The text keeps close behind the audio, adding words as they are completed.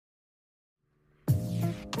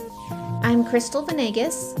I'm Crystal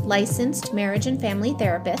Venegas, licensed marriage and family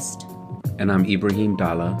therapist. And I'm Ibrahim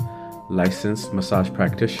Dalla, licensed massage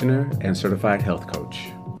practitioner and certified health coach.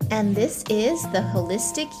 And this is the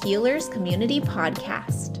Holistic Healers Community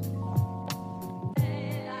Podcast.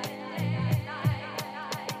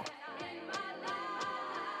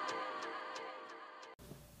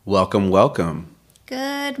 Welcome.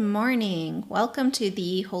 Good morning. Welcome to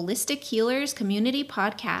the Holistic Healers Community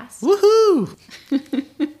Podcast. Woohoo!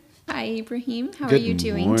 Hi, Ibrahim. How are you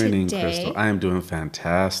doing today? Good morning, Crystal. I am doing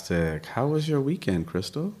fantastic. How was your weekend,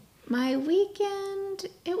 Crystal? My weekend,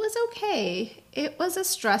 it was okay. It was a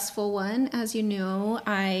stressful one. As you know,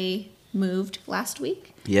 I moved last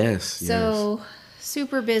week. Yes.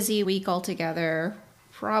 Super busy week altogether.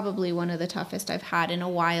 Probably one of the toughest I've had in a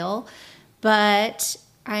while. But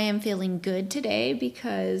I am feeling good today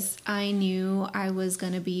because I knew I was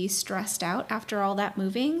going to be stressed out after all that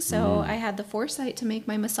moving. So I had the foresight to make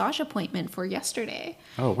my massage appointment for yesterday.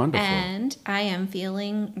 Oh, wonderful. And I am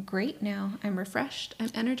feeling great now. I'm refreshed.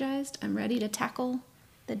 I'm energized. I'm ready to tackle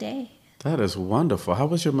the day. That is wonderful. How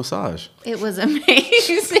was your massage? It was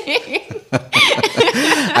amazing.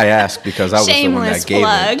 I asked because I was the one that gave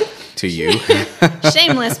it to you.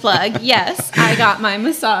 Shameless plug. Yes, I got my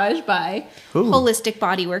massage by Holistic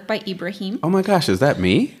Bodywork by Ibrahim. Oh my gosh, is that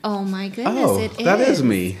me? Oh my goodness, it is. That is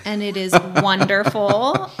me. And it is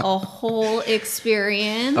wonderful. A whole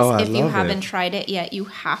experience. Oh, I if you love haven't it. tried it yet, you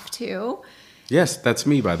have to. Yes, that's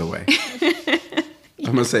me, by the way.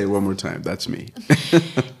 I'm going to say it one more time. That's me.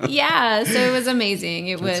 Yeah, so it was amazing.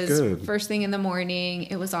 It That's was good. First thing in the morning.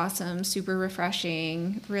 It was awesome, super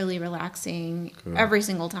refreshing, really relaxing. Good. Every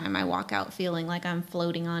single time I walk out feeling like I'm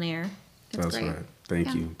floating on air. It's That's great. right.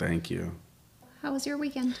 Thank you. How was your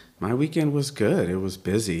weekend? My weekend was good. It was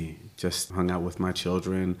busy. Just hung out with my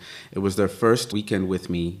children. It was their first weekend with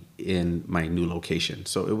me in my new location.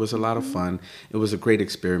 So it was a lot of fun. It was a great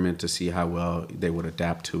experiment to see how well they would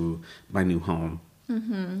adapt to my new home.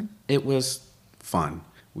 Mm-hmm. It was fun.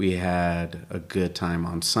 We had a good time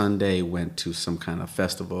on Sunday, went to some kind of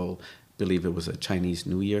festival. I believe it was a Chinese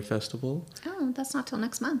New Year festival. Oh, that's not till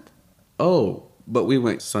next month. Oh, but we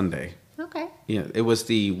went Sunday. Okay. Yeah, it was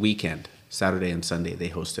the weekend. Saturday and Sunday they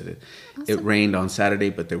hosted it. Awesome. It rained on Saturday,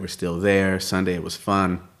 but they were still there. Sunday it was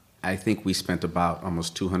fun. I think we spent about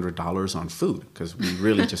almost $200 on food because we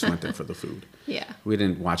really just went there for the food. Yeah. We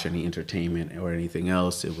didn't watch any entertainment or anything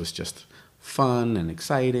else. It was just fun and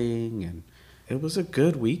exciting, and it was a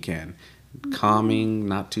good weekend. Calming,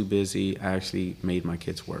 not too busy. I actually made my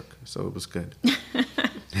kids work, so it was good.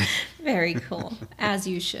 Very cool. As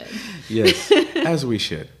you should. Yes, as we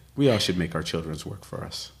should. We all should make our children's work for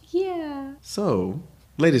us. Yeah. So,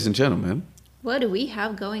 ladies and gentlemen, What do we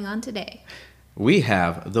have going on today? we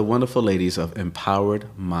have the wonderful ladies of Empowered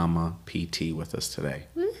Mama PT with us today.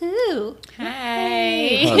 Woohoo.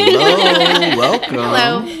 Hi. Hello, welcome.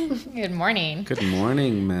 Hello. Good morning. Good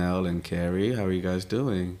morning, Mel and Carrie. How are you guys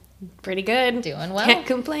doing? Pretty good. Doing well. Can't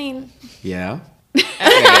complain. Yeah?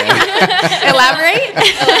 Elaborate?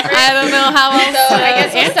 I don't know how else. So I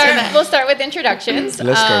guess we'll start with introductions.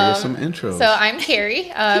 Let's start with some intros. So I'm Carrie,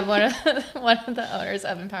 one of the owners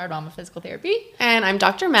of Empowered Mama Physical Therapy. And I'm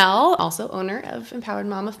Dr. Mel, also owner of Empowered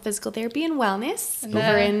Mama Physical Therapy and Wellness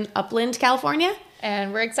over in Upland, California.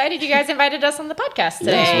 And we're excited you guys invited us on the podcast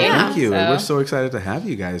today. Yes, well, thank you. So- We're so excited to have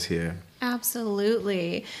you guys here.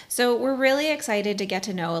 Absolutely. So we're really excited to get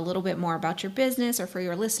to know a little bit more about your business, or for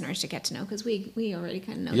your listeners to get to know, because we already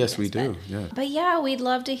kind of know. Yes, you we guys, do. Yeah. But yeah, we'd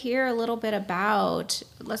love to hear a little bit about,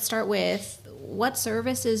 let's start with, what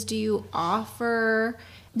services do you offer?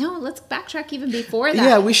 No, let's backtrack even before that.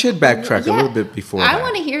 Yeah, we should backtrack a little bit before that. I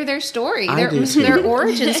want to hear their story, I do too. their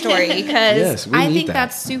origin story, because Yes, we I need think that.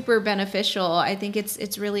 that's super beneficial. I think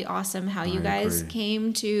it's really awesome how you guys agree.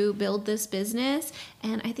 came to build this business,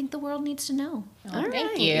 and I think the world needs to know. All right.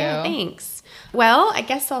 Thank you. Yeah, thanks. Well, I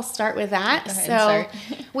guess I'll start with that. Go ahead So and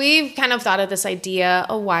start. we've kind of thought of this idea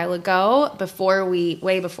a while ago,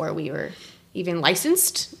 way before we were even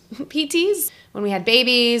licensed PTs, when we had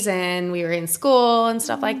babies and we were in school and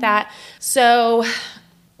stuff like that. So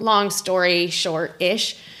long story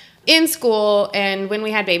short-ish, in school and when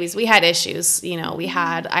we had babies, we had issues. You know, I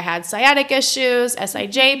had sciatic issues,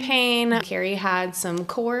 SIJ pain. Carrie had some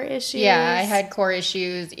core issues. Yeah, I had core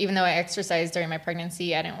issues. Even though I exercised during my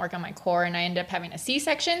pregnancy, I didn't work on my core, and I ended up having a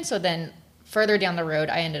C-section. So then further down the road,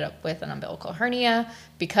 I ended up with an umbilical hernia,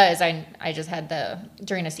 because I just had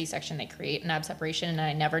during a C-section, they create an ab separation, and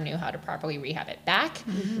I never knew how to properly rehab it back.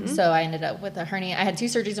 So I ended up with a hernia. I had 2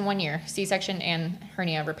 surgeries in 1 year, C-section and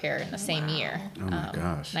hernia repair in the same year. Oh my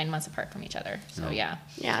gosh. 9 months apart from each other. So yeah.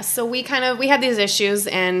 Yeah, so we had these issues,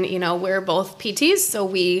 and we're both PTs, so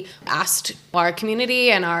we asked our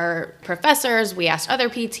community and our professors, we asked other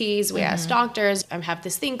PTs, we asked doctors, I have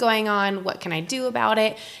this thing going on, what can I do about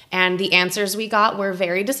it? And the answers we got were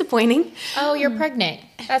very disappointing. Oh, you're pregnant.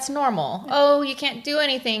 That's normal. Oh, you can't do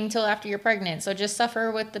anything till after you're pregnant. So just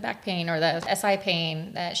suffer with the back pain or the SI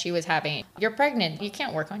pain that she was having. You're pregnant. You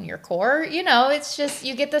can't work on your core. It's just,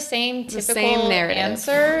 you get the same typical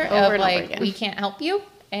answer over of and over like, again. we can't help you.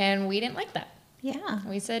 And we didn't like that. Yeah.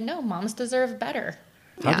 We said, no, moms deserve better.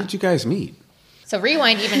 How did you guys meet? So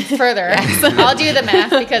rewind even further. I'll do the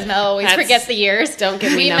math because Mel always forgets the years. Don't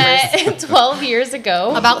give me numbers. We met 12 years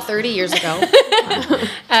ago. About 30 years ago.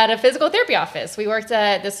 At a physical therapy office. We worked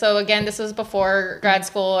at this. So again, this was before grad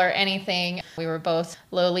school or anything. We were both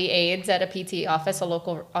lowly aides at a PT office, a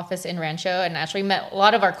local office in Rancho, and actually met a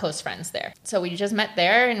lot of our close friends there. So we just met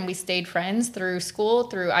there, and we stayed friends through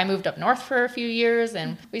school. I moved up north for a few years,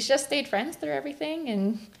 and we just stayed friends through everything.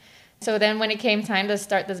 And so then when it came time to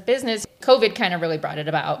start this business, COVID kind of really brought it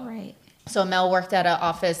about. Right. So Mel worked at an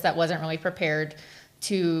office that wasn't really prepared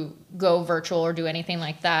to go virtual or do anything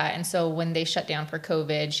like that. And so when they shut down for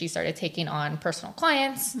COVID, she started taking on personal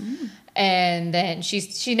clients. And then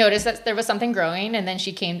she noticed that there was something growing. And then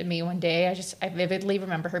she came to me one day. I vividly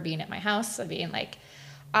remember her being at my house and being like,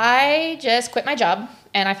 I just quit my job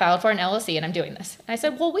and I filed for an LLC and I'm doing this. And I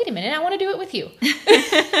said, well, wait a minute. I want to do it with you.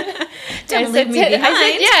 Don't leave me behind.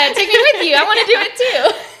 I said, yeah, take me with you. I want to do it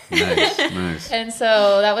too. Nice. And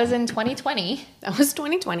so that was in 2020. That was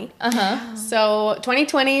 2020. So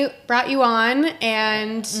 2020 brought you on,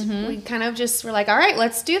 and we kind of just were like, all right,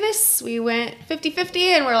 let's do this. We went 50-50,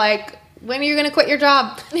 and we're like, when are you going to quit your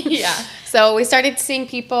job? Yeah. So we started seeing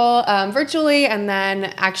people virtually, and then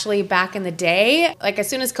actually back in the day, like as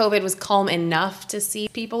soon as COVID was calm enough to see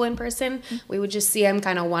people in person, we would just see them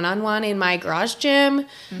kind of one-on-one in my garage gym.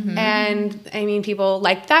 And I mean, people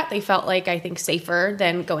liked that. They felt like, I think, safer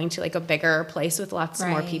than going to like a bigger place with lots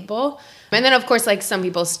more people. And then, of course, like some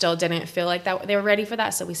people still didn't feel like that they were ready for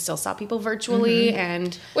that. So we still saw people virtually.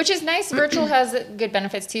 And which is nice. Virtual has good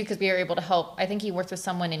benefits too, because we were able to help. I think you worked with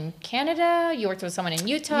someone in Canada. You worked with someone in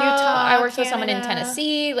Utah. I worked with someone in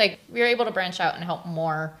Tennessee. Like we were able to branch out and help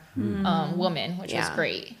more women, which was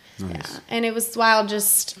great. Nice. Yeah. And it was wild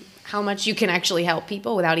just how much you can actually help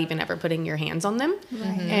people without even ever putting your hands on them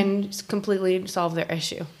and just completely solve their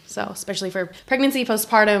issue. So especially for pregnancy,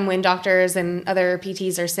 postpartum, when doctors and other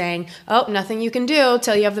PTs are saying, oh, nothing you can do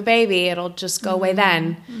till you have the baby, it'll just go away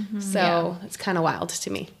then. So it's kind of wild to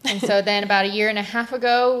me. And so then about a year and a half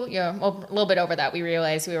ago, a little bit over that, we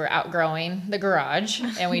realized we were outgrowing the garage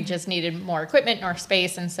and we just needed more equipment, more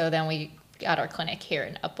space. And so then we got our clinic here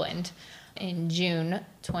in Upland in June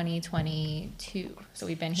 2022. So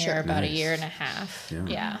we've been here about a year and a half.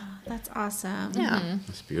 Yeah. That's awesome. Yeah.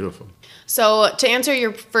 That's beautiful. So to answer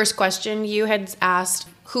your first question, you had asked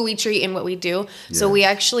who we treat and what we do. So we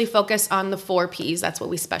actually focus on the 4 Ps. That's what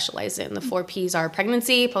we specialize in. The 4 Ps are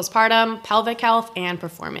pregnancy, postpartum, pelvic health, and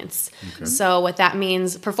performance. So what that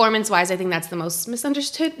means, performance-wise, I think that's the most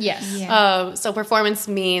misunderstood. Yes. Yeah. So performance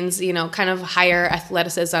means, kind of higher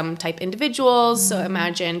athleticism type individuals. So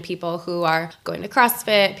imagine people who are going to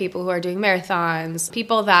CrossFit, people who are doing marathons,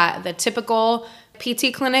 people that the typical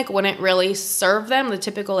PT clinic wouldn't really serve them. The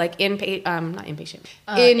typical in-network.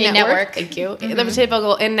 Thank you. The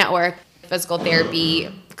typical in-network physical therapy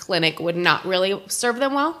clinic would not really serve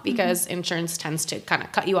them well because insurance tends to kind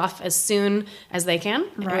of cut you off as soon as they can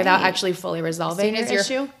without actually fully resolving your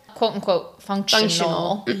issue. Quote unquote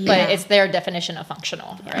functional. But it's their definition of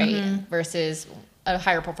functional, right? Versus a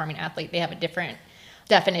higher performing athlete, they have a different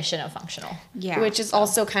definition of functional. Yeah. Which is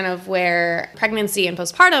also kind of where pregnancy and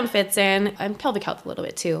postpartum fits in, and pelvic health a little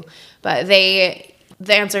bit too. But the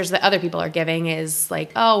answers that other people are giving is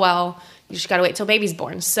like, oh, well, you just got to wait till baby's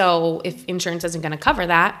born. So if insurance isn't going to cover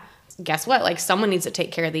that, guess what? Like someone needs to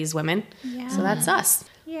take care of these women. Yeah. So that's us.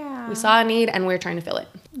 Yeah. We saw a need and we're trying to fill it.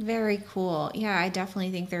 Very cool. Yeah, I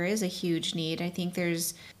definitely think there is a huge need. I think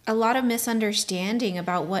there's a lot of misunderstanding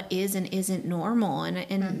about what is and isn't normal.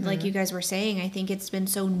 And like you guys were saying, I think it's been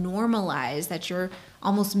so normalized that you're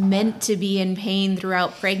almost meant to be in pain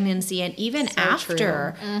throughout pregnancy and even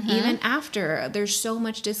after. Even after, there's so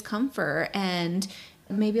much discomfort. And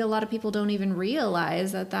maybe a lot of people don't even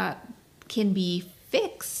realize that can be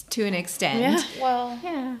fix to an extent. Yeah. Well,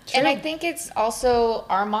 Yeah. and I think it's also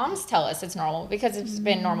our moms tell us it's normal because it's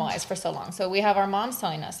been normalized for so long. So we have our moms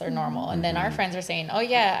telling us they're normal. And then our friends are saying, oh,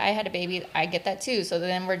 yeah, I had a baby. I get that too. So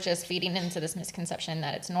then we're just feeding into this misconception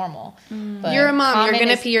that it's normal. But You're a mom. You're common going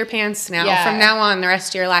to is- pee your pants now Yeah. from now on the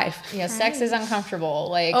rest of your life. Yeah, sex is uncomfortable.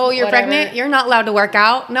 Like, Oh, you're whatever. pregnant? You're not allowed to work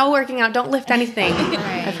out. No working out. Don't lift anything.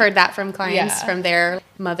 I've heard that from clients, Yeah. from their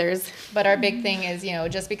mothers. But our big thing is,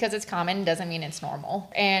 just because it's common doesn't mean it's normal.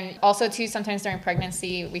 And also, too, sometimes during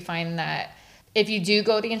pregnancy, we find that if you do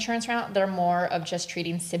go the insurance route, they're more of just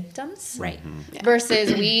treating symptoms. Right.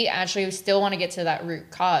 Versus we actually still want to get to that root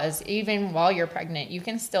cause. Even while you're pregnant, you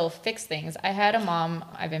can still fix things. I had a mom,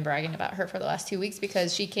 I've been bragging about her for the last 2 weeks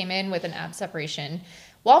because she came in with an ab separation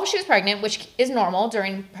while she was pregnant, which is normal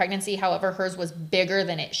during pregnancy. However, hers was bigger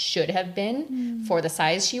than it should have been for the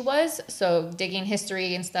size she was. So digging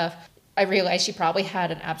history and stuff, I realized she probably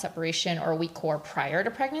had an ab separation or a weak core prior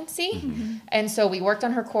to pregnancy. And so we worked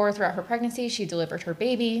on her core throughout her pregnancy. She delivered her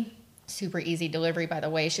baby. Super easy delivery, by the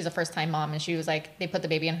way. She's a first-time mom, and she was like, they put the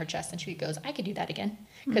baby in her chest, and she goes, I could do that again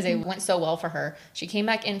because it went so well for her. She came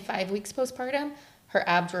back in 5 weeks postpartum. Her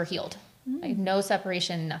abs were healed. Like no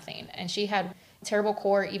separation, nothing. And she had terrible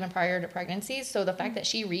core even prior to pregnancy. So the fact that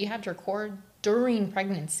she rehabbed her core during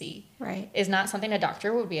pregnancy Right. is not something a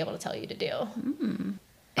doctor would be able to tell you to do.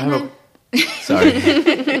 I have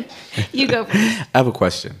sorry. You go first. I have a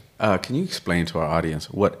question. Can you explain to our audience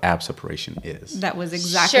what ab separation is? That was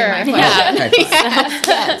exactly Sure. my question.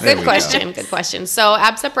 Yeah. There we Good go. question. Good question. So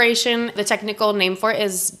ab separation, the technical name for it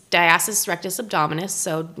is diastasis rectus abdominis.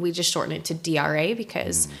 So we just shorten it to DRA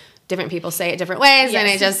because different people say it different ways, and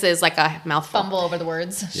it Yes. just is like a mouthful. Fumble over the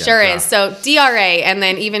words. Yeah, Sure yeah. is. So DRA, and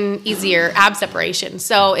then even easier, ab separation.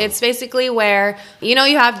 So it's basically where, you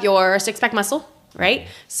have your six-pack muscle, right?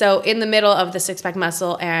 So in the middle of the six-pack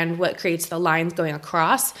muscle, and what creates the lines going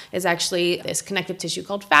across is actually this connective tissue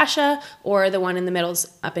called fascia, or the one in the middle is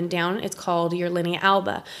up and down. It's called your linea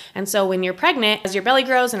alba. And so when you're pregnant, as your belly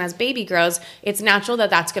grows and as baby grows, it's natural that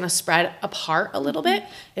that's going to spread apart a little bit.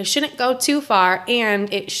 It shouldn't go too far,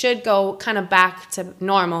 and it should go kind of back to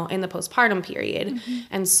normal in the postpartum period.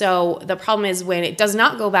 And so the problem is when it does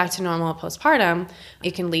not go back to normal postpartum,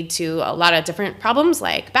 it can lead to a lot of different problems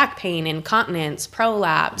like back pain, incontinence,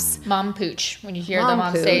 prolapse. Mom pooch. When you hear the Mom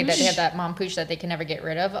moms say that pooch. they have that mom pooch that they can never get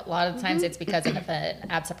rid of, a lot of times it's because of an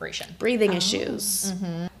ab separation. Breathing issues.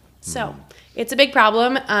 So it's a big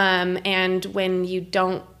problem. And when you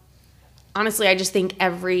don't, honestly, I just think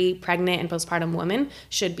every pregnant and postpartum woman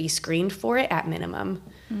should be screened for it at minimum.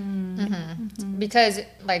 Because,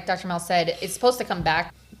 like Dr. Mel said, it's supposed to come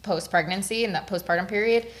back post-pregnancy in that postpartum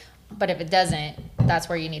period. But if it doesn't, that's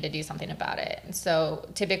where you need to do something about it. And so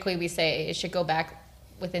typically we say it should go back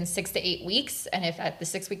within 6 to 8 weeks. And if at the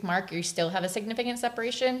 6-week mark you still have a significant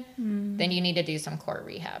separation, then you need to do some core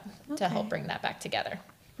rehab to help bring that back together.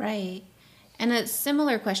 Right. And a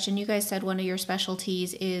similar question, you guys said one of your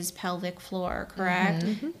specialties is pelvic floor, correct?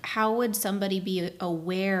 How would somebody be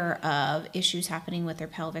aware of issues happening with their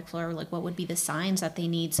pelvic floor? Like what would be the signs that they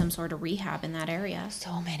need some sort of rehab in that area?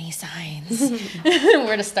 So many signs.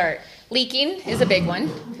 Where to start? Leaking is a big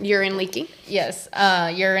one. Urine leaking. Yes.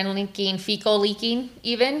 Urine leaking, fecal leaking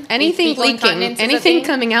even. Anything Fecal leaking. incontinence is a Anything thing.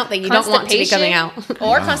 coming out that you don't want to be coming out.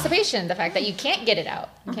 Or constipation, the fact that you can't get it out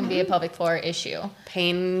can be a pelvic floor issue.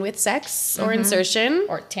 Pain with sex or insertion.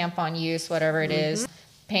 Or tampon use, whatever it is.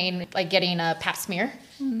 Pain, like getting a pap smear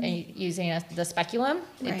and using the speculum.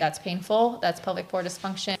 If Right. that's painful, that's pelvic floor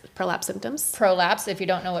dysfunction. Prolapse symptoms. Prolapse, if you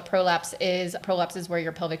don't know what prolapse is where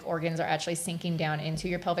your pelvic organs are actually sinking down into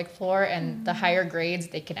your pelvic floor, and the higher grades,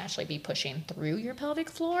 they can actually be pushing through your pelvic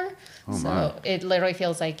floor. So it literally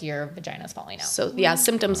feels like your vagina's falling out. So yeah,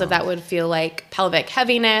 symptoms of that would feel like pelvic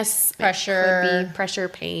heaviness, Pressure. could be pressure,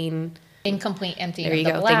 pain. Incomplete emptying There of you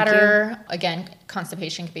the go. Thank bladder. Again,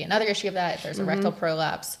 constipation could be another issue of that. If there's a rectal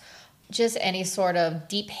prolapse, just any sort of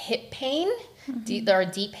deep hip pain. There are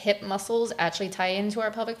deep hip muscles actually tie into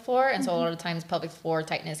our pelvic floor, and so a lot of times pelvic floor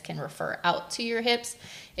tightness can refer out to your hips.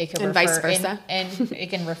 It can And refer vice versa. and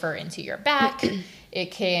it can refer into your back.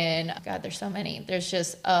 It can. God, there's so many. There's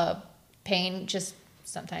just pain. Just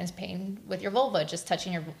sometimes pain with your vulva. Just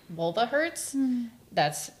touching your vulva hurts.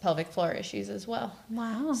 That's pelvic floor issues as well.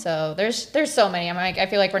 Wow. So there's so many. I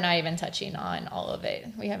feel like we're not even touching on all of it.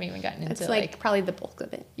 We haven't even gotten into It's like probably the bulk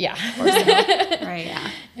of it. yeah. Right.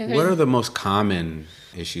 Yeah. What are the most common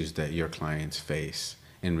issues that your clients face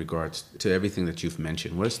in regards to everything that you've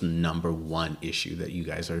mentioned? What is the number one issue that you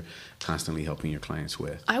guys are constantly helping your clients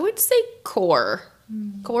with? I would say core.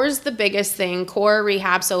 Core is the biggest thing. Core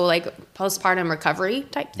rehab, so like postpartum recovery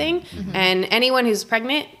type thing. And anyone who's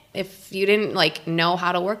pregnant If you didn't like know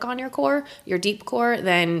how to work on your core, your deep core,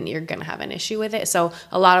 then you're going to have an issue with it. So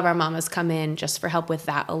a lot of our mamas come in just for help with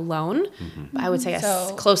that alone. I would say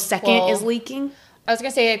a close second is leaking. I was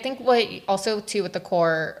going to say, I think what also too with the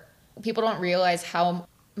core, people don't realize how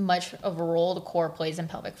much of a role the core plays in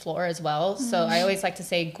pelvic floor as well. So I always like to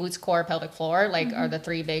say glutes, core, pelvic floor, like are the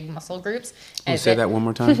three big muscle groups. Can you say that one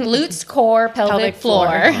more time? Glutes, core, pelvic floor.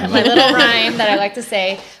 My little rhyme that I like to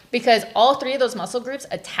say, because all three of those muscle groups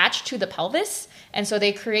attach to the pelvis. And so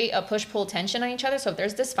they create a push-pull tension on each other. So if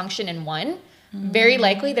there's dysfunction in one, very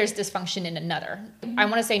likely there's dysfunction in another. I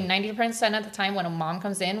want to say 90% of the time when a mom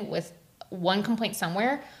comes in with one complaint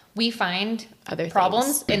somewhere, we find other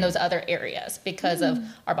problems in those other areas because of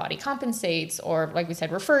our body compensates, or like we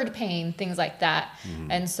said, referred pain, things like that.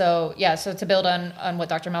 And so, so to build on what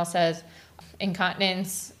Dr. Mel says,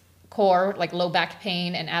 incontinence, core, like low back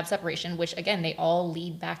pain and ab separation, which again, they all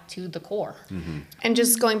lead back to the core. And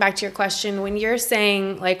just going back to your question, when you're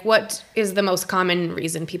saying like, what is the most common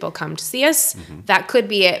reason people come to see us? That could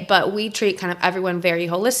be it, but we treat kind of everyone very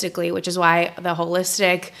holistically, which is why the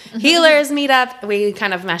holistic healers meet up. We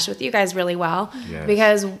kind of mesh with you guys really well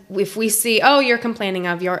because if we see, oh, you're complaining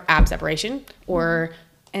of your ab separation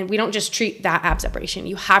and we don't just treat that ab separation.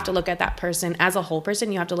 You have to look at that person as a whole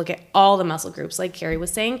person. You have to look at all the muscle groups, like Carrie was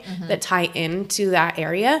saying, that tie into that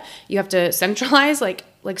area. You have to centralize, like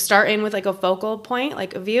start in with like a focal point,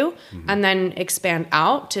 like a view, and then expand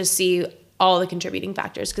out to see all the contributing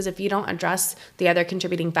factors. Because if you don't address the other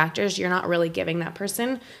contributing factors, you're not really giving that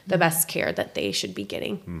person the best care that they should be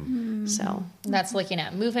getting. So that's looking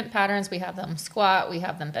at movement patterns. We have them squat, we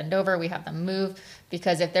have them bend over, we have them move,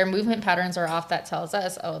 because if their movement patterns are off, that tells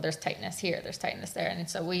us, oh, there's tightness here, there's tightness there. And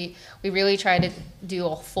so we really try to do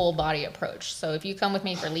a full body approach. So if you come with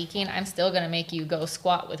me for leaking, I'm still going to make you go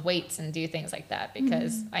squat with weights and do things like that,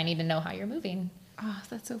 because I need to know how you're moving. Oh,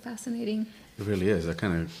 that's so fascinating. It really is. That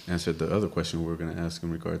kind of answered the other question we were going to ask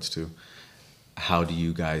in regards to how do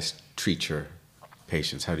you guys treat your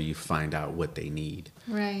patients? How do you find out what they need?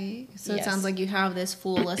 Right. So it sounds like you have this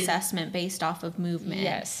full assessment based off of movement.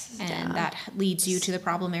 Yes. And that leads you to the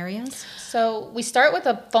problem areas. So we start with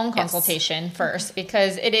a phone consultation first,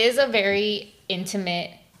 because it is a very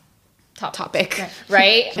intimate topic,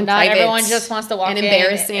 right? And not everyone just wants to walk in.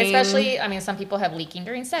 Embarrassing. Especially, I mean, some people have leaking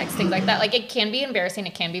during sex, things like that. Like, it can be embarrassing.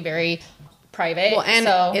 It can be very private. Well,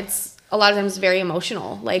 and it's a lot of times very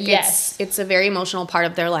emotional. Like, it's a very emotional part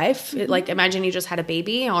of their life. Like, imagine you just had a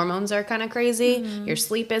baby. Hormones are kind of crazy. Your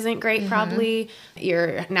sleep isn't great, probably.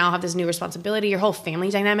 You're now have this new responsibility. Your whole family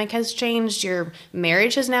dynamic has changed. Your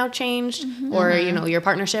marriage has now changed, or your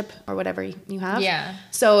partnership or whatever you have. Yeah.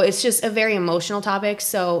 So it's just a very emotional topic.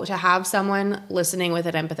 So to have someone listening with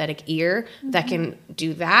an empathetic ear that can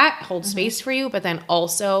do that, hold space for you, but then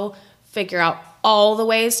also figure out all the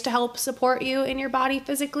ways to help support you in your body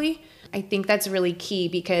physically. I think that's really key,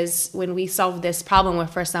 because when we solve this problem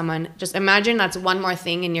for someone, just imagine that's one more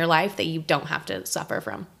thing in your life that you don't have to suffer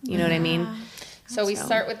from. You know what I mean? So we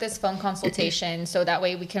start with this phone consultation, so that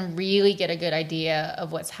way we can really get a good idea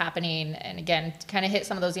of what's happening. And again, kind of hit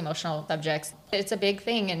some of those emotional subjects. It's a big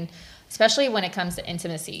thing. And especially when it comes to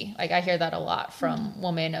intimacy. Like, I hear that a lot from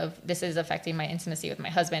women of, this is affecting my intimacy with my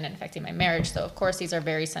husband and affecting my marriage. So of course, these are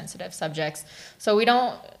very sensitive subjects. So we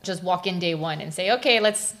don't just walk in day one and say, okay,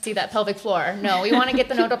 let's see that pelvic floor. No, we want to get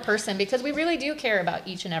to know the person, because we really do care about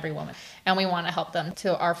each and every woman, and we want to help them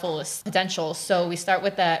to our fullest potential. So we start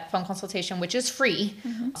with that phone consultation, which is free.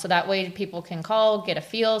 So that way people can call, get a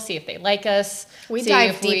feel, see if they like us. We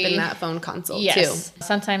dive deep in that phone consult too.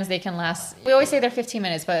 Sometimes they can last, we always say they're 15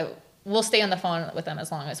 minutes, but we'll stay on the phone with them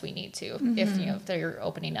as long as we need to, if they're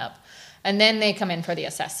opening up. And then they come in for the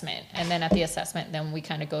assessment. And then at the assessment, then we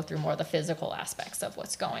kind of go through more of the physical aspects of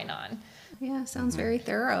what's going on. Yeah, sounds very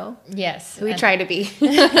thorough. Yes. We try to be.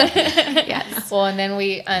 Yes. Well, and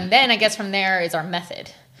then I guess from there is our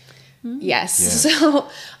method. Yes. So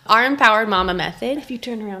our Empowered Mama method, if you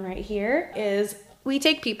turn around right here, is we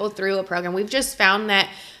take people through a program. We've just found that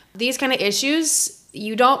these kind of issues,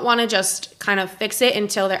 you don't want to just kind of fix it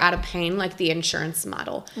until they're out of pain, like the insurance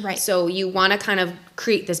model. Right. So you want to kind of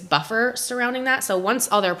create this buffer surrounding that. So once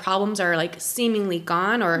all their problems are like seemingly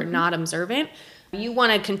gone or not observant, you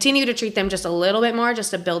want to continue to treat them just a little bit more,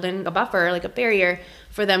 just to build in a buffer, like a barrier,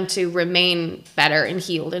 for them to remain better and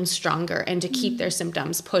healed and stronger, and to keep their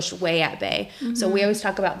symptoms pushed way at bay. So we always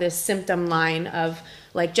talk about this symptom line of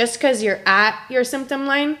Like just because you're at your symptom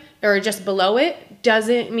line or just below it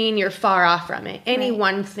doesn't mean you're far off from it. Any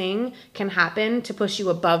one thing can happen to push you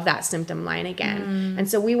above that symptom line again. And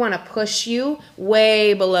so we want to push you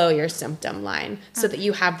way below your symptom line so that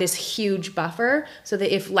you have this huge buffer so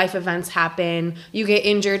that if life events happen, you get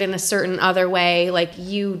injured in a certain other way, like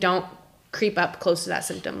you don't creep up close to that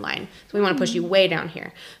symptom line. So we want to push you way down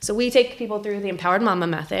here. So we take people through the Empowered Mama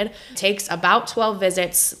method. It takes about 12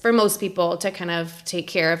 visits for most people to kind of take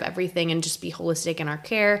care of everything and just be holistic in our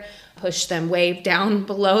care, push them way down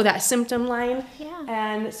below that symptom line. Yeah.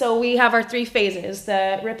 And so we have our 3 phases,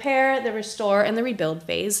 the repair, the restore, and the rebuild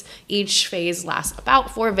phase. Each phase lasts about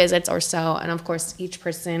 4 visits or so. And of course, each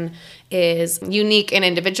person is unique and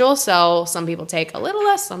individual. So some people take a little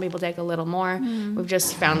less, some people take a little more. We've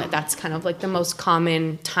just found that that's kind of like the most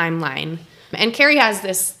common timeline. And Carrie has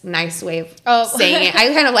this nice way of saying it.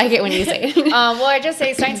 I kind of like it when you say it. Well, I just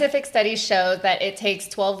say scientific studies show that it takes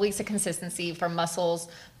 12 weeks of consistency for muscles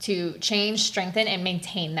to change, strengthen, and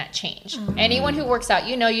maintain that change. Anyone who works out,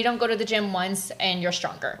 you know, you don't go to the gym once and you're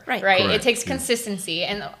stronger, right? Correct. It takes consistency,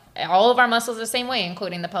 and all of our muscles are the same way,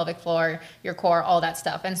 including the pelvic floor, your core, all that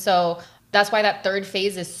stuff. And so that's why that 3rd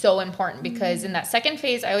phase is so important, because in that 2nd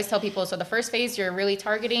phase, I always tell people, so the 1st phase, you're really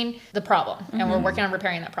targeting the problem and we're working on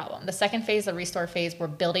repairing that problem. The 2nd phase, the restore phase, we're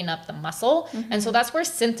building up the muscle. And so that's where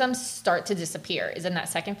symptoms start to disappear, is in that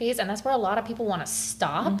 2nd phase. And that's where a lot of people want to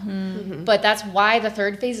stop. But that's why the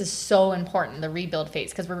 3rd phase is so important, the rebuild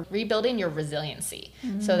phase, because we're rebuilding your resiliency.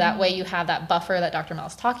 So that way you have that buffer that Dr.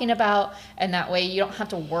 Mel's talking about. And that way you don't have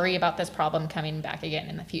to worry about this problem coming back again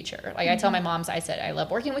in the future. Like I tell my moms, I said, I love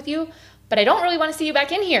working with you, but I don't really want to see you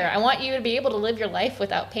back in here. I want you to be able to live your life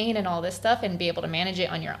without pain and all this stuff and be able to manage it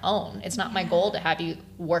on your own. It's not my goal to have you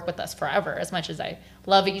work with us forever. As much as I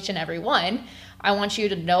love each and every one, I want you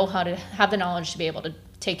to know how to have the knowledge to be able to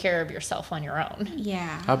take care of yourself on your own.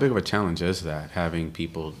 Yeah. How big of a challenge is that, having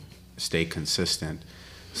people stay consistent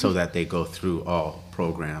so that they go through all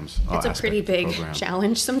programs? It's a pretty big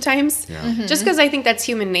challenge sometimes, Yeah. just because I think that's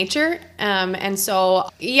human nature. And so,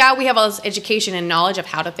 yeah, we have all this education and knowledge of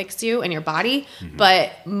how to fix you and your body,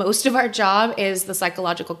 but most of our job is the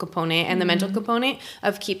psychological component and the mental component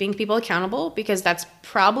of keeping people accountable, because that's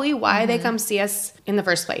probably why they come see us in the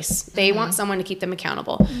first place. They want someone to keep them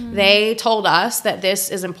accountable. They told us that this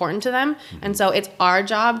is important to them, and so it's our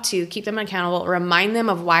job to keep them accountable, remind them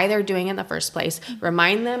of why they're doing it in the first place,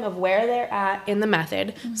 remind them of where they're at in the method.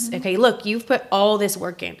 Okay, look, you've put all this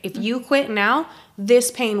work in. If you quit now, this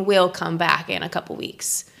pain will come back in a couple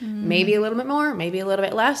weeks. Maybe a little bit more, maybe a little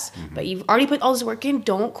bit less, but you've already put all this work in.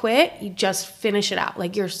 Don't quit. You just finish it out.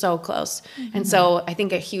 Like, you're so close. And so I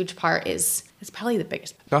think a huge part is, it's probably the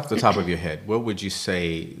biggest. Off the top of your head, what would you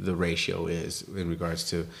say the ratio is in regards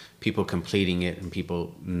to people completing it and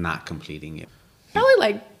people not completing it? Probably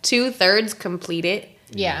like 2/3 complete it.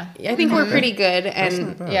 Yeah. I think we're pretty good,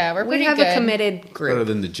 and Yeah, we're pretty we have good. a committed group. Better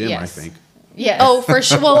than the gym, Yes. I think. Yes. Oh, for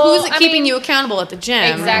sure. Well, who's I keeping mean, you accountable at the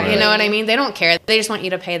gym? Exactly. You know what I mean? They don't care. They just want you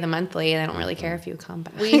to pay the monthly. They don't really care if you come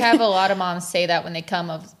back. We have a lot of moms say that when they come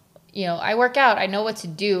of, you know, I work out, I know what to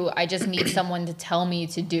do, I just need someone to tell me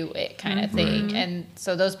to do it, kind of thing. And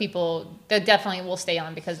so those people, they definitely will stay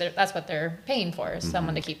on, because that's what they're paying for, is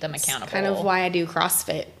someone to keep them accountable. Kind of why I do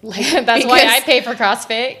CrossFit. Like, That's why I because, pay for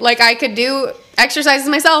CrossFit. Like, I could do exercises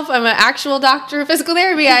myself. I'm an actual doctor of physical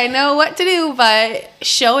therapy. I know what to do, but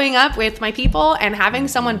showing up with my people and having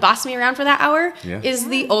someone boss me around for that hour is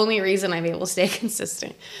the only reason I'm able to stay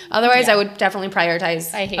consistent. Otherwise, I would definitely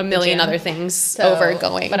prioritize I hate a million the gym. other things So, over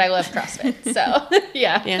going. But I love CrossFit, so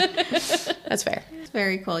yeah. Yeah, that's fair. It's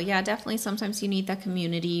very cool. Yeah, definitely. Sometimes you need that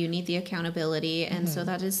community, you need the accountability. And so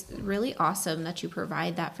that is really awesome that you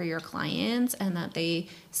provide that for your clients and that they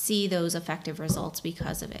see those effective results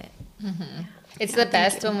because of it. It's the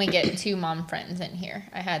best when we get 2 mom friends in here.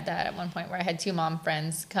 I had that at one point where I had 2 mom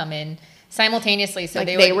friends come in simultaneously. So Like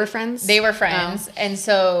they were friends? They were friends. And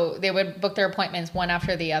so they would book their appointments one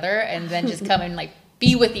after the other and then just come and like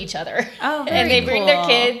be with each other. Oh, and they very bring their cool.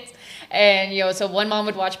 kids. And, you know, so one mom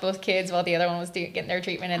would watch both kids while the other one was getting their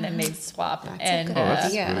treatment, and then they'd swap. And Oh, that's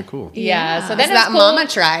idea. really cool. yeah, so then It's it's that cool mama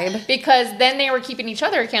tribe. because then they were keeping each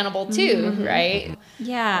other accountable too, right?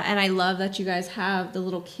 Yeah, and I love that you guys have the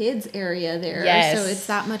little kids area there. Yes. So it's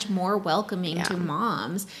that much more welcoming Yeah. to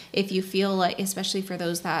moms if you feel like, especially for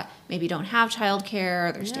those that maybe don't have childcare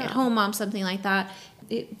or they're stay-at-home moms, something like that.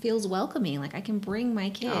 it feels welcoming. Like I can bring my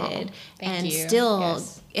kid and you.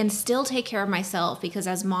 still take care of myself, because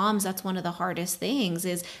as moms, that's one of the hardest things,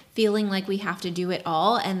 is feeling like we have to do it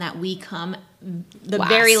all and that we come the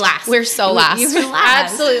very last. We're so last. You're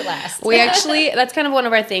last. Absolute last. We actually, that's kind of one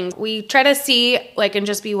of our things. We try to see, like, and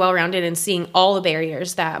just be well-rounded in seeing all the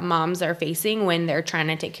barriers that moms are facing when they're trying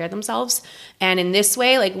to take care of themselves. And in this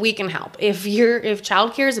way, like, we can help. If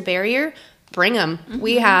childcare is a barrier, bring them.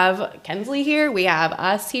 We have Kensley here. We have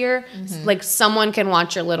us here. Like, someone can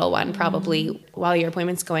watch your little one probably while your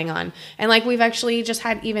appointment's going on. And like, we've actually just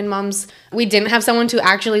had even moms, we didn't have someone to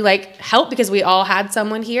actually like help because we all had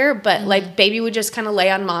someone here, but like baby would just kind of lay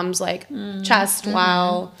on mom's like chest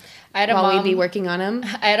while we'd be working on him.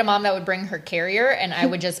 I had a mom that would bring her carrier, and I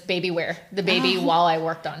would just baby wear the baby while I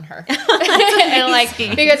worked on her. And like,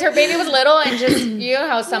 because her baby was little, and just, you know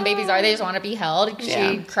how some babies are, they just want to be held.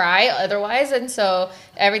 She'd cry otherwise. And so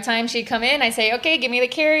every time she'd come in, I say, okay, give me the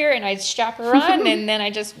carrier, and I'd strap her on, and then I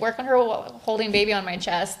just work on her holding baby on my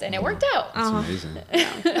chest, and it worked out. That's amazing.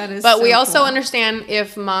 That is But so we also cool. understand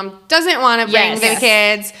if mom doesn't want to bring the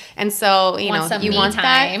kids, and so you Want know some you me want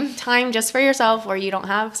time. that time just for yourself, or you don't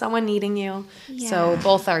have someone needing you. So Yeah.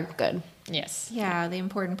 both are good. Yes. Yeah, the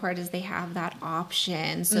important part is they have that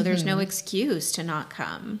option, so there's no excuse to not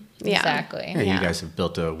come. Yeah. Exactly. Yeah, you guys have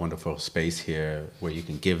built a wonderful space here where you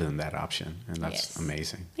can give them that option, and that's Yes.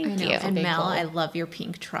 amazing. Thank I know. you. And big Mel, goal. I love your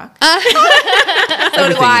pink truck. So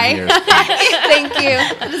do Everything in I. here is pink. Thank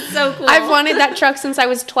you. That is so cool. I've wanted that truck since I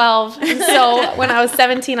was 12. And so when I was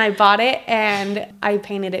 17, I bought it and I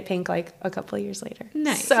painted it pink like a couple of years later.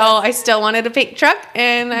 Nice. So I still wanted a pink truck.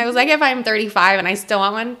 And I was like, if I'm 35 and I still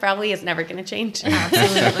want one, probably it's never going to change.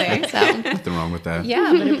 Absolutely. So Nothing wrong with that.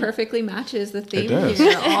 Yeah, but it perfectly matches the theme does.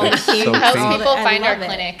 here. All the It's so pink. pink. Helps Oh, people I find our love it.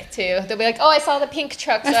 clinic too. They'll be like, "Oh, I saw the pink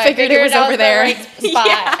truck, so I figured figured it was out over the there." right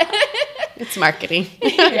spot." it's marketing.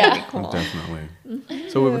 Yeah. Cool. Definitely.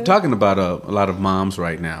 So we're talking about a lot of moms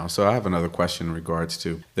right now. So I have another question in regards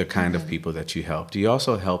to the kind of people that you help. Do you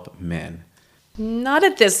also help men? Not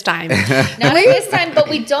at this time. Not at this time, but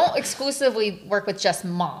we don't exclusively work with just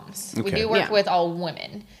moms. We Okay. do work Yeah. with all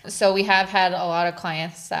women. So we have had a lot of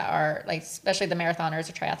clients that are like, especially the marathoners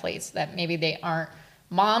or triathletes, that maybe they aren't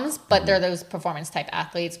moms, but they're those performance type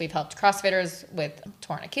athletes. We've helped CrossFitters with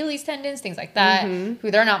torn Achilles tendons, things like that, who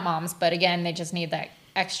they're not moms, but again, they just need that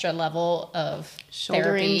extra level of Shoulder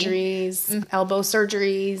therapy. injuries, elbow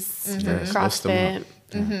surgeries, Yes, list them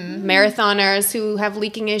CrossFit. Marathoners who have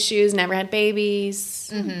leaking issues, never had babies.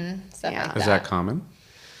 Stuff Yeah. like Is that common?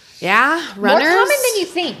 Yeah, runners. More common than you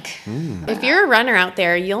think. If you're a runner out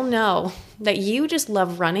there, you'll know that you just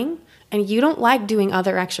love running and you don't like doing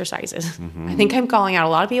other exercises. I think I'm calling out a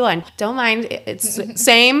lot of people, and don't mind, it's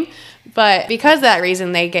same, but because of that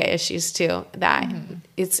reason, they get issues too, that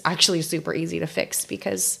it's actually super easy to fix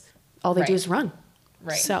because all they do Right. is run.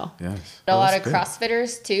 Right. So Yes. A Well, lot that's of good.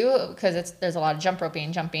 CrossFitters too, because there's a lot of jump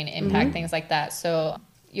roping, jumping, impact, things like that. So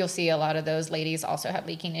you'll see a lot of those ladies also have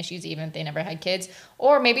leaking issues, even if they never had kids,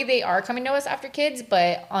 or maybe they are coming to us after kids.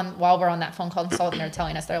 But while we're on that phone consult, and they're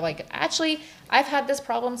telling us, they're like, actually, I've had this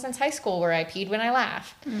problem since high school where I peed when I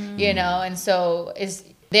laugh, you know, and so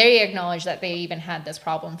they acknowledge that they even had this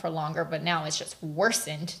problem for longer, but now it's just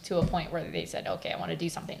worsened to a point where they said, okay, I want to do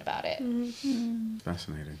something about it.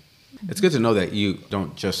 Fascinating. It's good to know that you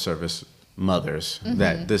don't just service mothers,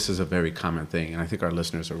 that this is a very common thing. And I think our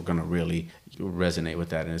listeners are going to really resonate with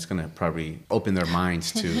that. And it's going to probably open their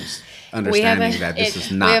minds to understanding that this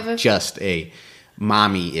is not just a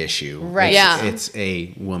mommy issue. Right. It's, Yeah. it's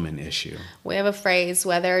a woman issue. we have a phrase,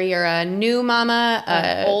 whether you're a new mama,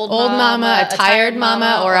 An a old mama, a tired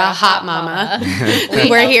mama, or a hot mama,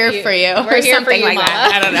 we're help here you. for you, We're or here for something you, like mama.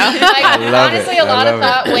 that. I don't know. Like, love honestly, it. a lot I of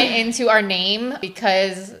love thought went into our name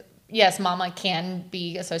because, yes, mama can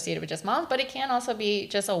be associated with just mom, but it can also be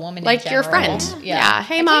just a woman Like in your general. friend. Yeah.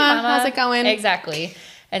 Hey, mama, how's it going? Exactly.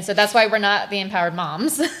 And so that's why we're not the empowered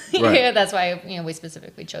moms. Right. Yeah, that's why we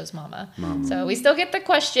specifically chose mama. So we still get the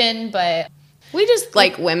question, but We just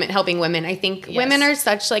like women, helping women. I think Yes. women are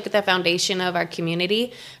such like the foundation of our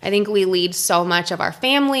community. I think we lead so much of our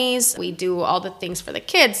families. We do all the things for the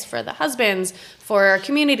kids, for the husbands, for our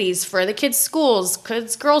communities, for the kids' schools,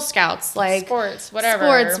 kids' Girl Scouts, like sports,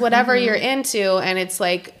 whatever. you're into. And it's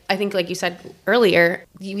like, I think like you said earlier,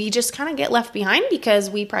 we just kind of get left behind because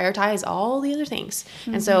we prioritize all the other things.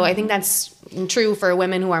 And so I think that's true for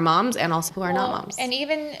women who are moms and also who are not moms. And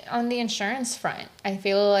even on the insurance front, I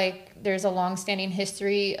feel like there's a long-standing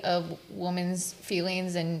history of women's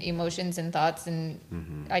feelings and emotions and thoughts and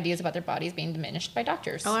ideas about their bodies being diminished by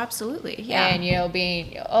doctors. Oh, absolutely. Yeah. And,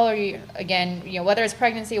 whether it's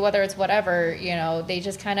pregnancy, whether it's whatever, they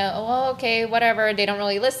just kind of, okay, whatever. They don't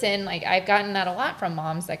really listen. Like, I've gotten that a lot from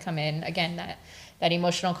moms that come in, again, that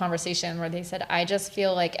emotional conversation where they said, I just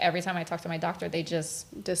feel like every time I talk to my doctor, they just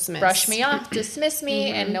brush me off, dismiss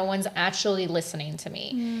me, and no one's actually listening to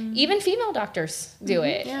me. Even female doctors do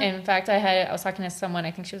it. Yeah. In fact, I was talking to someone,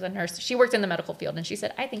 I think she was a nurse. She worked in the medical field, and she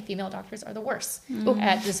said, I think female doctors are the worst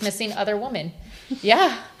at dismissing other women.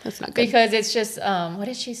 Yeah. That's not good. Because it's just, what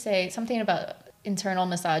did she say? Something about internal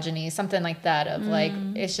misogyny, something like that, of like,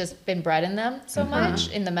 it's just been bred in them so much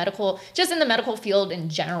in the medical field in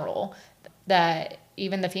general, that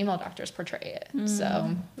even the female doctors portray it. So,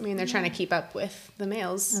 I mean, they're trying to keep up with the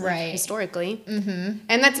males, Right. historically. And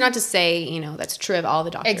that's not to say, that's true of all the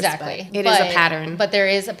doctors. exactly. But it is a pattern. But there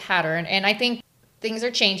is a pattern. And I think things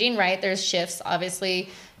are changing, right? There's shifts. Obviously,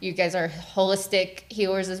 you guys are holistic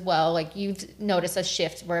healers as well. Like, you've noticed a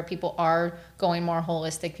shift where people are going more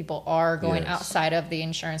holistic. People are going outside of the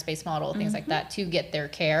insurance-based model, things like that, to get their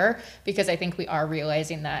care. Because I think we are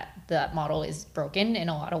realizing that that model is broken in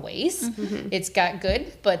a lot of ways. It's got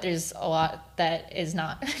good, but there's a lot that is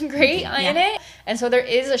not great in it. And so there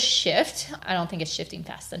is a shift. I don't think it's shifting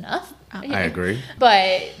fast enough. I agree.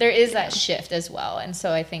 But there is that shift as well. And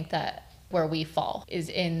so I think that where we fall is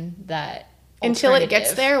in that Until it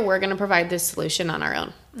gets alternative. there, we're going to provide this solution on our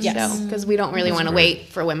own. Yes. Because we don't really want to wait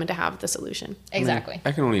for women to have the solution. Exactly.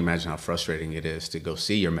 I can only imagine how frustrating it is to go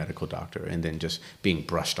see your medical doctor and then just being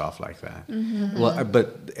brushed off like that. Well,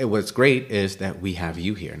 but what's great is that we have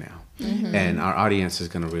you here now. And our audience is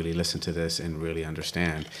going to really listen to this and really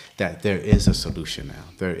understand that there is a solution now.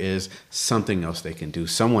 There is something else they can do,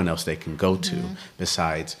 someone else they can go to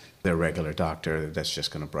besides their regular doctor that's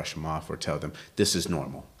just going to brush them off or tell them this is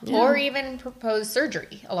normal. Or even propose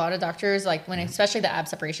surgery. A lot of doctors, like when, especially the ab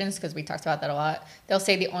separations, because we talked about that a lot, they'll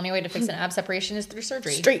say the only way to fix an ab separation is through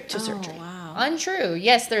surgery. Straight to surgery. Wow. Untrue.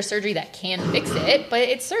 Yes, there's surgery that can fix it, but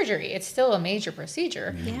it's surgery. It's still a major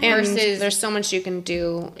procedure. And Versus, there's so much you can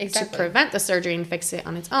do Exactly. to prevent the surgery and fix it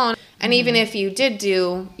on its own. And even if you did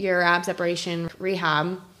do your ab separation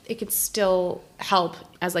rehab, it could still help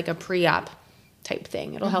as like a pre-op type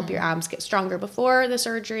thing. It'll help your abs get stronger before the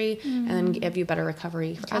surgery and then give you better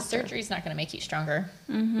recovery for because after. surgery's not going to make you stronger.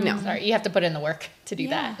 No. Sorry, you have to put in the work to do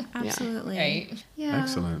Yeah, that. absolutely. Right? Yeah.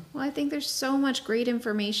 Excellent. Well, I think there's so much great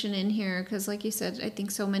information in here because, like you said, I think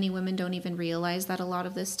so many women don't even realize that a lot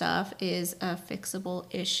of this stuff is a fixable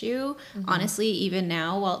issue. Honestly, even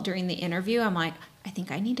now, during the interview, I'm like, I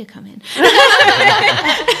think I need to come in. So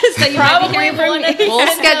you might be hearing from me. We'll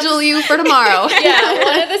schedule you for tomorrow. Yeah,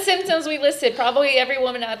 one of the symptoms we listed, probably every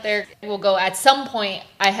woman out there will go, at some point,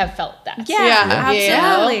 I have felt that. Yeah, Yeah.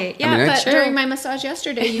 absolutely. Yeah, I mean, that's but true. during my massage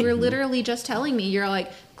yesterday, you were literally just telling me, you're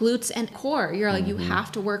like, glutes and core. You're like, you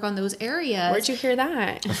have to work on those areas. Where'd you hear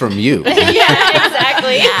that? From you. Yeah,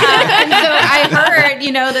 exactly. Yeah. And so I heard,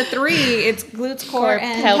 the three, it's glutes, core,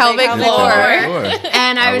 and pelvic floor. Sure.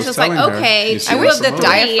 And I was just like, telling her, okay, you see two I wish of the the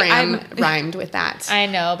Simone? three, diaphragm rhymed with that. I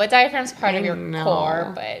know, but diaphragm's part of your know.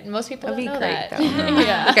 core, but most people That'd don't be know great, that. though.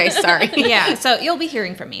 Yeah. Okay, sorry. yeah, so you'll be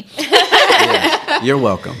hearing from me. Yes, you're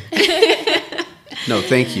welcome. No,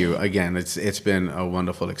 thank you. Again, it's been a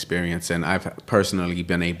wonderful experience, and I've personally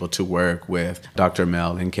been able to work with Dr.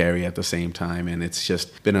 Mel and Carrie at the same time, and it's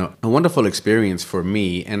just been a wonderful experience for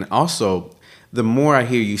me. And also, the more I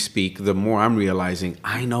hear you speak, the more I'm realizing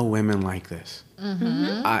I know women like this.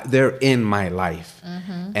 They're in my life,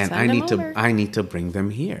 and Send I them need over. I need to bring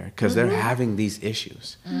them here because they're having these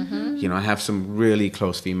issues. I have some really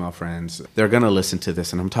close female friends. They're gonna listen to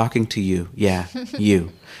this, and I'm talking to you. Yeah,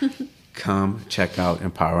 you. Come check out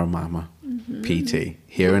Empower Mama PT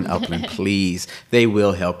here in Upland, please. They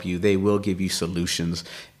will help you. They will give you solutions,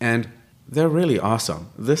 and they're really awesome.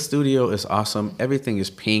 This studio is awesome. Everything is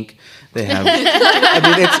pink. They have.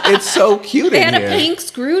 It's so cute They in had here. a pink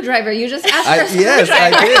screwdriver. You just asked for a Yes,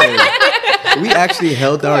 screwdriver. I did. We actually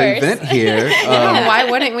held our course. event here. Why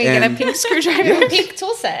wouldn't we get a and- pink screwdriver? Pink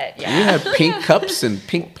tool set. We Yeah. have pink cups and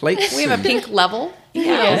pink plates. We have a and- pink level,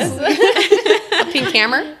 Yes. a pink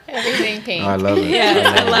hammer. Everything pink. Oh, I love it.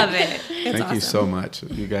 Yes, I love it. It's Thank awesome. you so much.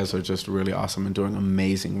 You guys are just really awesome and doing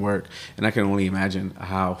amazing work. And I can only imagine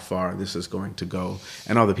how far this is going to go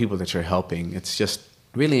and all the people that you're helping. It's just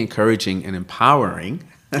really encouraging and empowering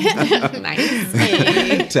Nice.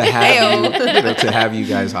 to have to have you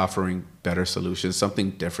guys offering better solutions,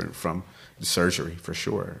 something different from surgery for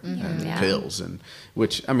sure, and Yeah. pills, and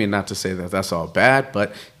which, I mean, not to say that that's all bad,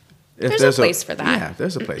 but If There's a place for that. Yeah,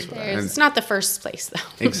 there's a place for that. And It's not the first place,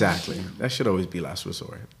 though. exactly. That should always be last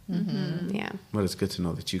resort. Yeah. But it's good to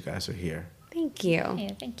know that you guys are here. Thank you. Yeah,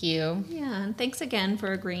 thank you. Yeah, and thanks again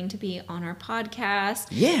for agreeing to be on our podcast.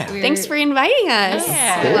 Yeah. Thanks for inviting us.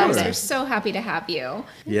 Yeah. Of course. We're so happy to have you.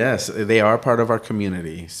 Yes, they are part of our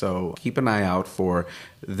community. So keep an eye out for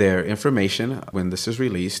their information. When this is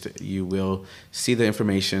released, you will see the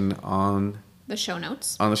information on The show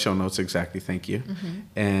notes. the show notes. Exactly. Thank you.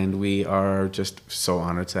 And we are just so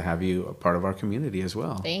honored to have you a part of our community as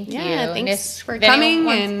well. Thank you. Yeah, And thanks if for anyone coming,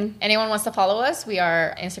 wants- and- anyone wants to follow us, we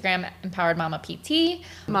are Instagram Empowered Mama PT.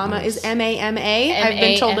 Mama is MAMA. I've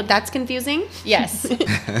been told that that's confusing. Yes.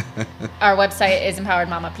 Our website is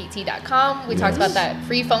empoweredmamapt.com. We talked about that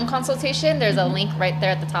free phone consultation. There's a link right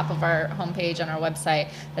there at the top of our homepage on our website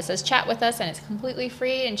that says chat with us, and it's completely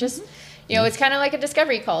free. And just, you know, it's kind of like a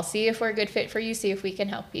discovery call. See if we're a good fit for you, see if we can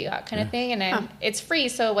help you out kind of thing. And then it's free,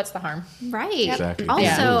 so what's the harm? Right. Exactly. Also,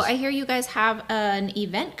 Yeah. I hear you guys have an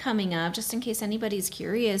event coming up, just in case anybody's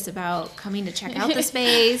curious about coming to check out the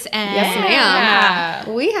space. And Yes, ma'am. Yeah.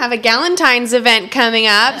 We have a Galentine's event coming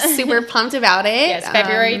up. Super pumped about it. Yes,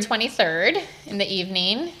 February 23rd in the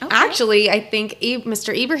evening. Actually, I think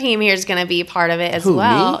Mr. Ibrahim here is going to be part of it as Who,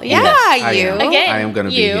 well. me? Yeah, Yes, I you. am. Again, I am going to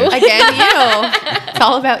be you. here. Again, you. It's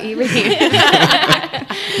all about Ibrahim.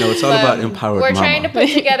 No, it's all about empowered We're mama. trying to put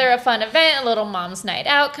together a fun event, a little mom's night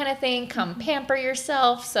out kind of thing. Come pamper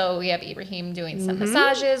yourself. So we have Ibrahim doing some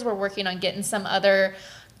massages. We're working on getting some other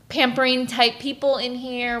pampering type people in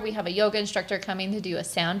here. We have a yoga instructor coming to do a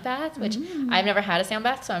sound bath, which I've never had a sound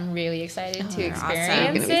bath, so I'm really excited to they're awesome.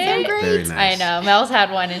 experience It's gonna be so it. great. Very nice. I know. Mel's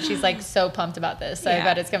had one and she's like so pumped about this. So I Yeah.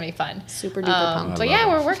 bet it's going to be fun. Super duper pumped. But I yeah, love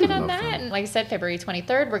we're it. working I on love that. fun. And like I said, February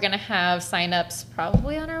 23rd, we're going to have signups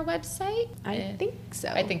probably on our website. I think so.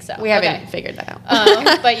 I think so. We haven't Okay. figured that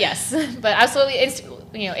out. But yes, but absolutely,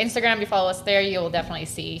 Instagram. If you follow us there, you will definitely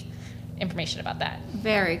see information about that.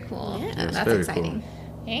 very cool. Yeah. That's very exciting.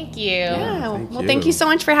 Thank you. Yeah. Thank Well, you. thank you so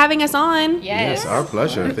much for having us on. Yes. Yes, our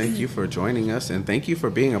pleasure. Thank you for joining us, and thank you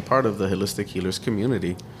for being a part of the Holistic Healers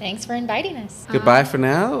community. Thanks for inviting us. Goodbye for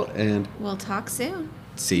now, and We'll talk soon.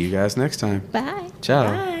 see you guys next time. Bye. Ciao.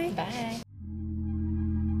 Bye. Bye.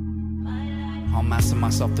 I'm asking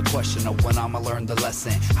myself the question of when I'ma learn the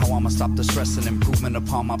lesson. How I'ma stop the stress and improvement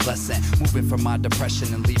upon my blessing. Moving from my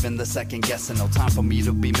depression and leaving the second guessing. No time for me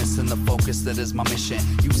to be missing the focus that is my mission.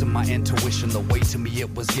 Using my intuition, the way to me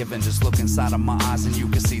it was given. Just look inside of my eyes and you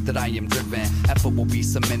can see that I am driven. Effort will be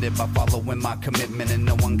cemented by following my commitment. And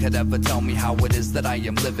no one could ever tell me how it is that I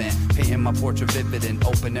am living. Painting my portrait vivid and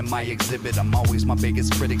opening my exhibit. I'm always my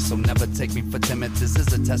biggest critic, so never take me for timid. This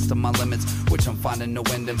is a test of my limits, which I'm finding no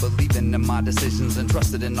end in. Believing in my decisions and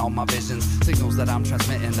trusted in all my visions. Signals that I'm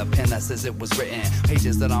transmitting, the pen that says it was written.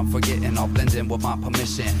 Pages that I'm forgetting, all blending with my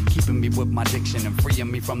permission. Keeping me with my diction and freeing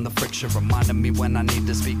me from the friction. Reminding me when I need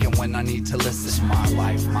to speak and when I need to listen. It's my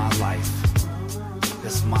life, my life.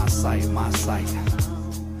 It's my sight, my sight.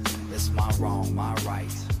 It's my wrong, my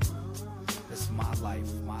right. It's my life,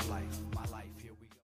 my life.